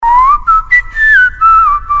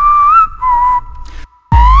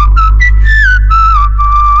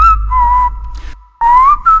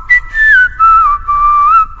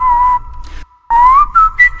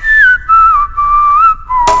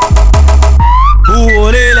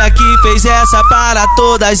fez essa para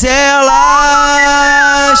todas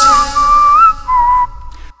elas.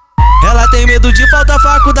 Ela tem medo de faltar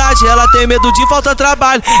faculdade, ela tem medo de faltar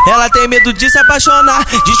trabalho, ela tem medo de se apaixonar,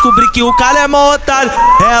 descobrir que o cara é mó otário.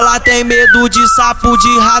 Ela tem medo de sapo,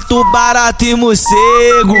 de rato, barata e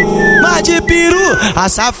morcego. Mas de peru, a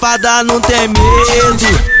safada não tem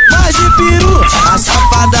medo. Mas de peru, a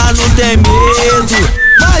safada não tem medo.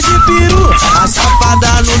 Mas de peru, a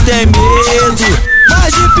safada não tem medo.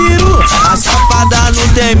 Mas de peru, a safada não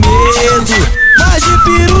tem medo. Mas de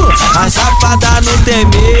peru, a safada não tem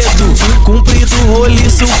medo. Comprido,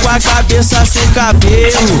 roliço, com a cabeça sem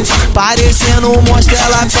cabelo, parecendo um monstro,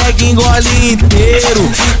 ela pega e engole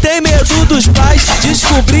inteiro. Tem medo dos pais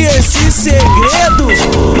descobrir esse segredo.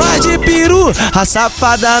 Mas de peru, a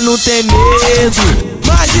safada não tem medo.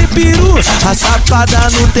 Mas de peru, a safada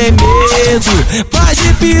não tem medo. Mas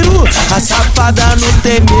de peru, a safada não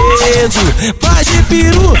tem medo. Mas de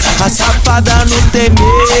peru, a safada não tem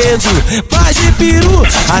medo. Mas de peru,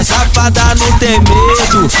 a safada não tem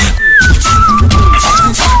medo.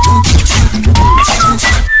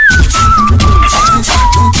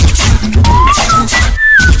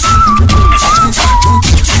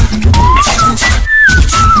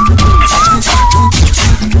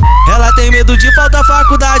 Ela tem medo de faltar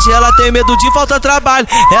faculdade, ela tem medo de faltar trabalho,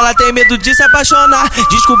 ela tem medo de se apaixonar,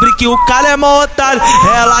 descobrir que o cara é mó otário.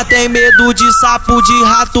 Ela tem medo de sapo, de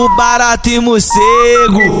rato, barata e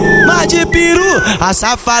morcego. Mas de peru, a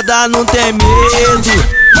safada não tem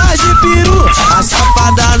medo. Mas de peru, a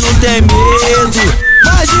safada não tem medo.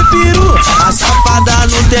 Mas de peru, a safada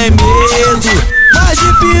não tem medo. Mas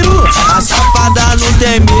de peru, a safada não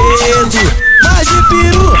tem medo. Mas de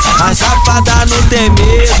peru, a safada não tem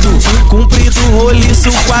medo. Comprido,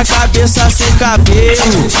 roliço, com a cabeça sem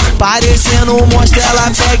cabelo, parecendo um monstro,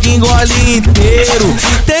 ela pega e engole inteiro.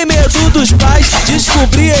 Tem medo dos pais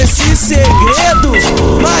descobrir esse segredo.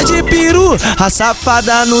 Mas de peru, a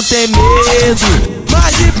safada não tem medo.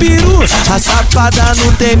 Mas de peru, a safada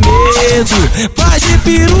não tem medo. Mas de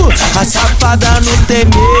peru, a safada não tem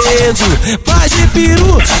medo. Mas de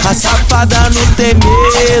peru, a safada não tem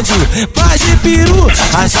medo. Mas de peru,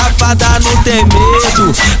 a safada não tem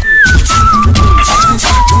medo.